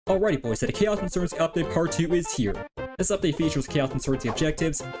Alrighty boys, so the Chaos Insurgency Update Part 2 is here. This update features Chaos Insurgency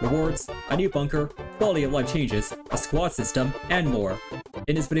objectives, rewards, a new bunker, quality of life changes, a squad system, and more.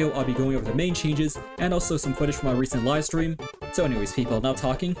 In this video, I'll be going over the main changes, and also some footage from my recent livestream. So anyways people, now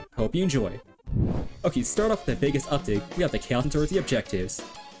talking, hope you enjoy. Okay, start off with the biggest update, we have the Chaos Insurgency objectives.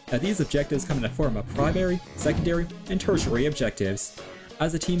 Now these objectives come in the form of primary, secondary, and tertiary objectives.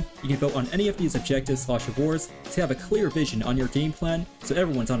 As a team, you can vote on any of these objectives/rewards to have a clear vision on your game plan so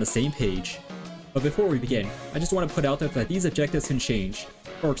everyone's on the same page. But before we begin, I just want to put out there that these objectives can change.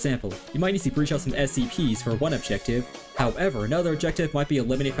 For example, you might need to breach out some SCPs for one objective, however another objective might be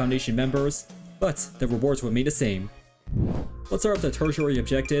eliminate Foundation members, but the rewards will remain the same. Let's start with the tertiary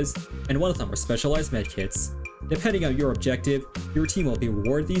objectives, and one of them are specialized medkits. Depending on your objective, your team will be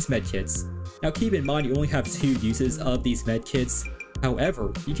rewarded these medkits. Now keep in mind you only have 2 uses of these medkits.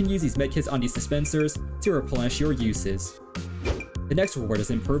 However, you can use these medkits on these dispensers to replenish your uses. The next reward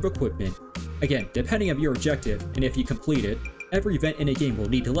is improved equipment. Again, depending on your objective, and if you complete it, every event in a game will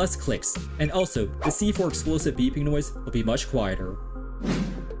need less clicks, and also, the C4 explosive beeping noise will be much quieter.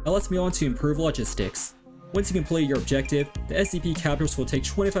 Now let's move on to improved logistics. Once you complete your objective, the SCP captures will take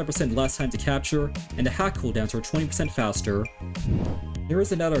 25% less time to capture, and the hack cooldowns are 20% faster. There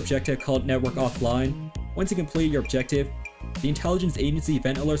is another objective called Network Offline. Once you complete your objective, the Intelligence Agency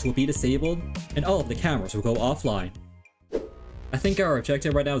event alerts will be disabled, and all of the cameras will go offline. I think our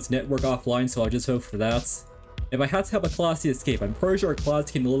objective right now is Network Offline, so I'll just vote for that. If I had to have a Classy escape, I'm pretty sure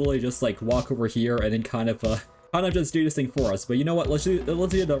Classy can literally just like walk over here and then kind of just do this thing for us. But you know what? Let's do it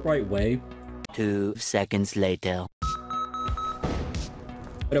the right way. 2 seconds later.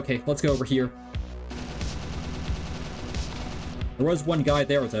 But okay, let's go over here. There was one guy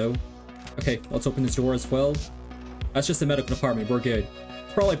there though. Okay, let's open this door as well. That's just the medical department, we're good.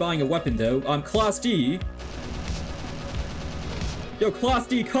 Probably buying a weapon though. Class D! Yo, Class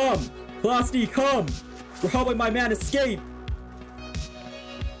D, come! Class D, come! We're helping my man escape!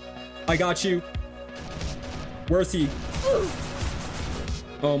 I got you. Where's he?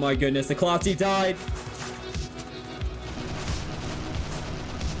 Oh my goodness, the Class D died!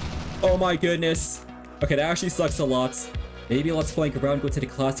 Oh my goodness. Okay, that actually sucks a lot. Maybe let's flank around, go to the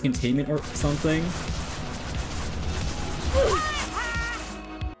Class containment or something.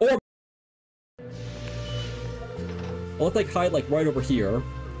 Or let's like hide like right over here.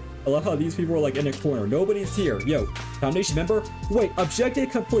 I love how these people are like in a corner. Nobody's here. Yo, Foundation member? Wait, objective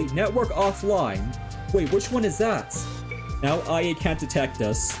complete. Network offline. Wait, which one is that? Now IA can't detect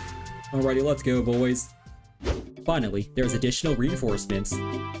us. Alrighty, let's go, boys. Finally, there's additional reinforcements.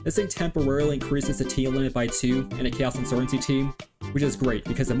 This thing temporarily increases the team limit by 2 in a Chaos Insurgency team, which is great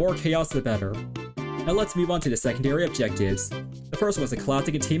because the more chaos the better. Now let's move on to the secondary objectives. The first one was a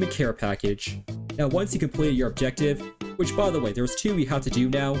Classic Containment Care Package. Now once you completed your objective, which by the way there's 2 we have to do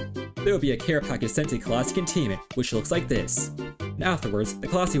now, there will be a care package sent to Classic Containment, which looks like this. And afterwards, the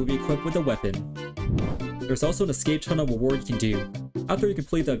Classic will be equipped with a weapon. There's also an escape tunnel reward you can do. After you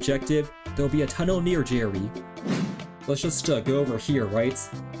complete the objective, there will be a tunnel near Jerry. Let's just go over here, right?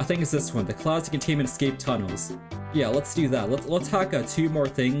 I think it's this one, the Classic Containment Escape Tunnels. Yeah, let's do that. Let's hack 2 more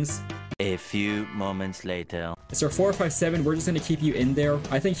things. A few moments later. Mr. 457, we're just gonna keep you in there.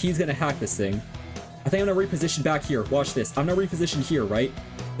 I think he's gonna hack this thing. I think I'm gonna reposition back here. Watch this. I'm gonna reposition here, right?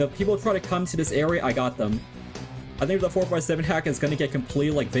 The people try to come to this area, I got them. I think the 457 hack is gonna get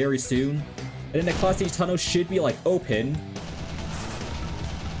completed like very soon. And then the Class D tunnel should be like open.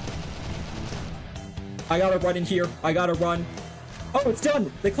 I gotta run in here. I gotta run. Oh, it's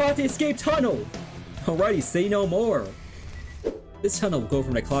done! The Class D escape tunnel! Alrighty, say no more. This tunnel will go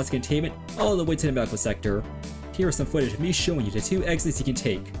from the Classic Containment all the way to the medical sector. Here is some footage of me showing you the 2 exits you can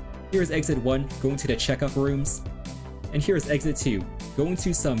take. Here's exit 1, going to the checkup rooms. And here's exit 2, going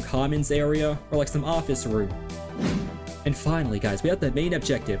to some commons area, or like some office room. And finally guys, we have the main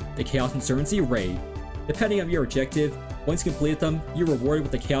objective, the Chaos Insurgency Raid. Depending on your objective, once you complete them, you're rewarded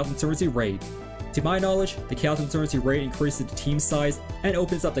with the Chaos Insurgency Raid. To my knowledge, the Chaos Insurgency Raid increases the team size and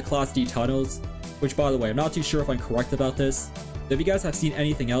opens up the Class D tunnels. Which by the way, I'm not too sure if I'm correct about this. If you guys have seen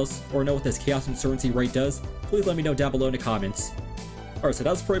anything else, or know what this Chaos Insurgency Raid does, please let me know down below in the comments. Alright, so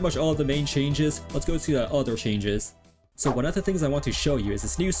that's pretty much all of the main changes. Let's go to the other changes. So one of the things I want to show you is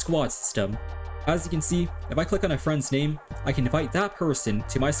this new squad system. As you can see, if I click on a friend's name, I can invite that person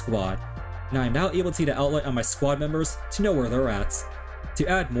to my squad. And I am now able to see the outline on my squad members to know where they're at. To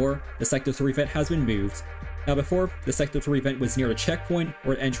add more, the Sector 3 event has been moved. Now before, the Sector 3 event was near the checkpoint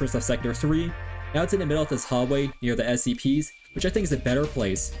or entrance of Sector 3. Now it's in the middle of this hallway near the SCPs, which I think is a better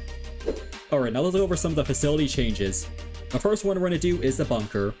place. Alright, now let's go over some of the facility changes. The first one we're going to do is the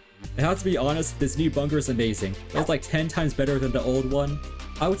bunker. I have to be honest, this new bunker is amazing. It's like 10 times better than the old one.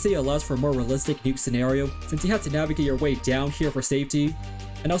 I would say it allows for a more realistic nuke scenario, since you have to navigate your way down here for safety,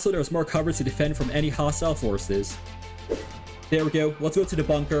 and also there's more cover to defend from any hostile forces. There we go, let's go to the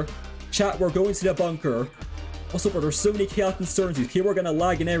bunker. Chat, we're going to the bunker. Also, but there's so many chaos insurgencies, people are gonna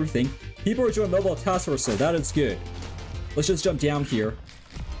lag and everything. People are joining mobile task force, so that is good. Let's just jump down here.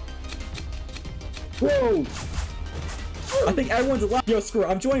 Whoa! I think everyone's alive. Yo, screw it.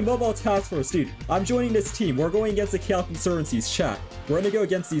 I'm joining mobile task force, dude. I'm joining this team. We're going against the chaos insurgencies. Chat. We're gonna go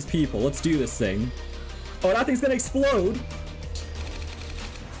against these people. Let's do this thing. Oh, that thing's gonna explode.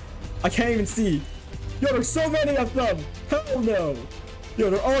 I can't even see. Yo, there's so many of them. Hell no. Yo,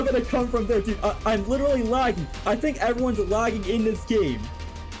 they're all gonna come from there, dude. I'm literally lagging. I think everyone's lagging in this game.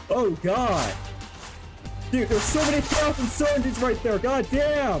 Oh, God. Dude, there's so many chaos insurgencies right there. God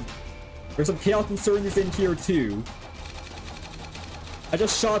damn. There's some chaos insurgencies in here, too. I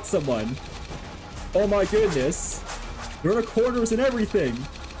just shot someone. Oh, my goodness. They're in the corners and everything.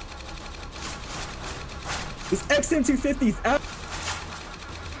 This XM250's out.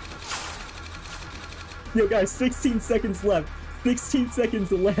 Yo, guys, 16 seconds left. 16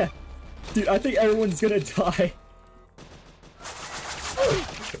 seconds left. Dude, I think everyone's gonna die.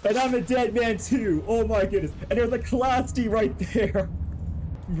 And I'm a dead man too. Oh my goodness. And there's a Class D right there.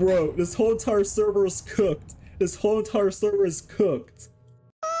 Bro, this whole entire server is cooked. This whole entire server is cooked.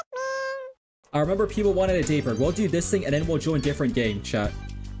 I remember people wanted a daybreak. We'll do this thing and then we'll join different game, chat.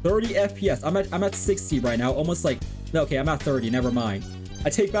 30 FPS. I'm at 60 right now. Almost like... No, okay, I'm at 30. Never mind. I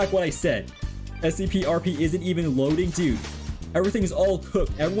take back what I said. SCP RP isn't even loading. Dude, everything's all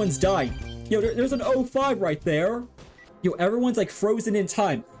cooked. Everyone's dying. Yo, there's an 05 right there. Yo, everyone's like frozen in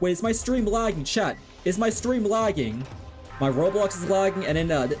time. Wait, is my stream lagging, chat? Is my stream lagging? My Roblox is lagging, and then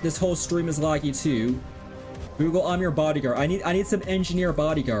this whole stream is laggy too. Google, I'm your bodyguard. I need some engineer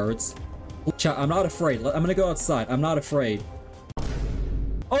bodyguards. Chat, I'm not afraid. I'm gonna go outside. I'm not afraid.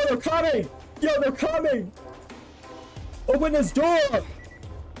 Oh, they're coming! Yo, they're coming! Open this door!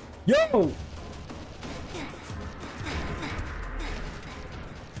 Yo!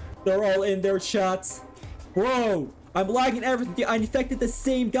 They're all in their chats. Bro, I'm lagging everything. I infected the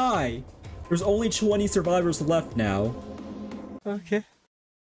same guy. There's only 20 survivors left now. Okay.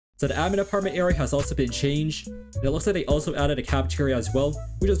 So the admin apartment area has also been changed. And it looks like they also added a cafeteria as well,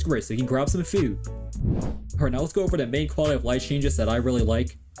 which is great, so you can grab some food. Alright, now let's go over the main quality of life changes that I really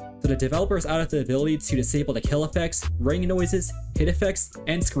like. So the developers added the ability to disable the kill effects, ring noises, hit effects,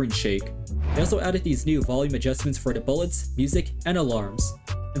 and screen shake. They also added these new volume adjustments for the bullets, music, and alarms.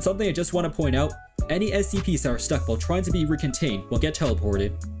 And something I just want to point out, any SCPs that are stuck while trying to be recontained will get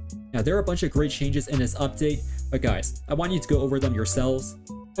teleported. Now there are a bunch of great changes in this update, but guys, I want you to go over them yourselves.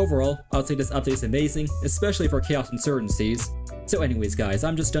 Overall, I would say this update is amazing, especially for chaos insurgencies. So anyways guys,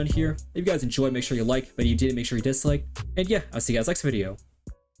 I'm just done here. If you guys enjoyed, make sure you like, but if you didn't, make sure you dislike. And yeah, I'll see you guys next video.